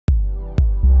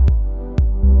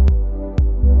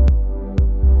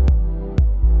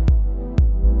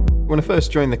When I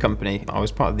first joined the company, I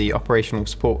was part of the operational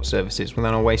support services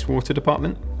within our wastewater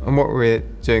department. And what we were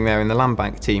doing there in the land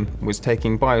bank team was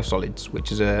taking biosolids,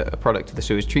 which is a product of the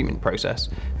sewage treatment process,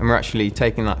 and we're actually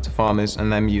taking that to farmers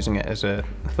and then using it as a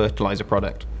fertiliser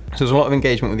product. So there's a lot of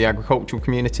engagement with the agricultural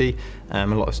community, a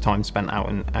lot of time spent out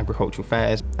in agricultural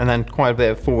fairs, and then quite a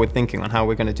bit of forward thinking on how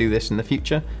we're going to do this in the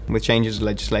future with changes of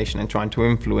legislation and trying to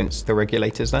influence the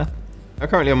regulators there. I'm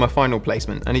currently on my final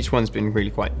placement, and each one's been really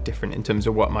quite different in terms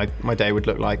of what my day would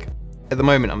look like. At the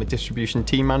moment, I'm a distribution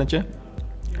team manager,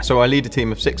 so I lead a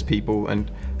team of 6 people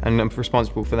and I'm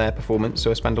responsible for their performance,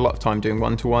 so I spend a lot of time doing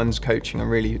one-to-ones, coaching,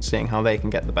 and really seeing how they can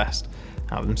get the best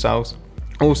out of themselves.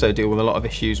 I also deal with a lot of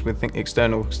issues with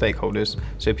external stakeholders,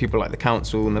 so people like the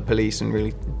council and the police, and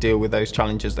really deal with those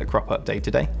challenges that crop up day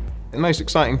to day. The most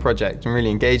exciting project and really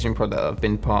engaging project I've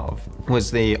been part of was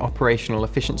the operational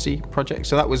efficiency project.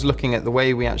 So that was looking at the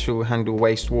way we actually handle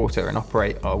wastewater and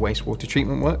operate our wastewater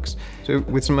treatment works. So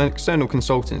with some external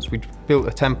consultants, we built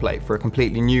a template for a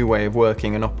completely new way of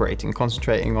working and operating,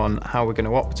 concentrating on how we're going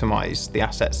to optimise the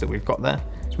assets that we've got there.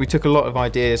 So we took a lot of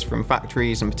ideas from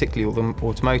factories and particularly the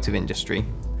automotive industry.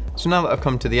 So now that I've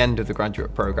come to the end of the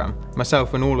graduate programme,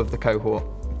 myself and all of the cohort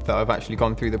that I've actually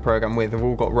gone through the programme with have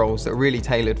all got roles that are really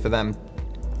tailored for them,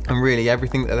 and really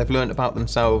everything that they've learned about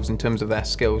themselves in terms of their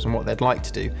skills and what they'd like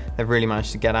to do, they've really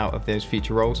managed to get out of those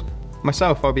future roles.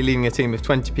 Myself, I'll be leading a team of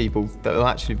 20 people that will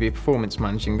actually be performance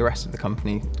managing the rest of the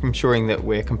company, ensuring that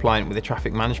we're compliant with the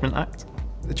Traffic Management Act.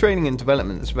 The training and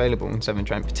development that's available in Severn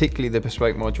Trent, particularly the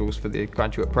bespoke modules for the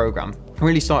graduate programme,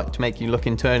 really start to make you look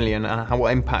internally and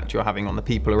what impact you're having on the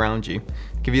people around you.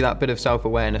 Give you that bit of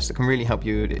self-awareness that can really help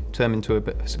you turn into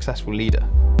a successful leader.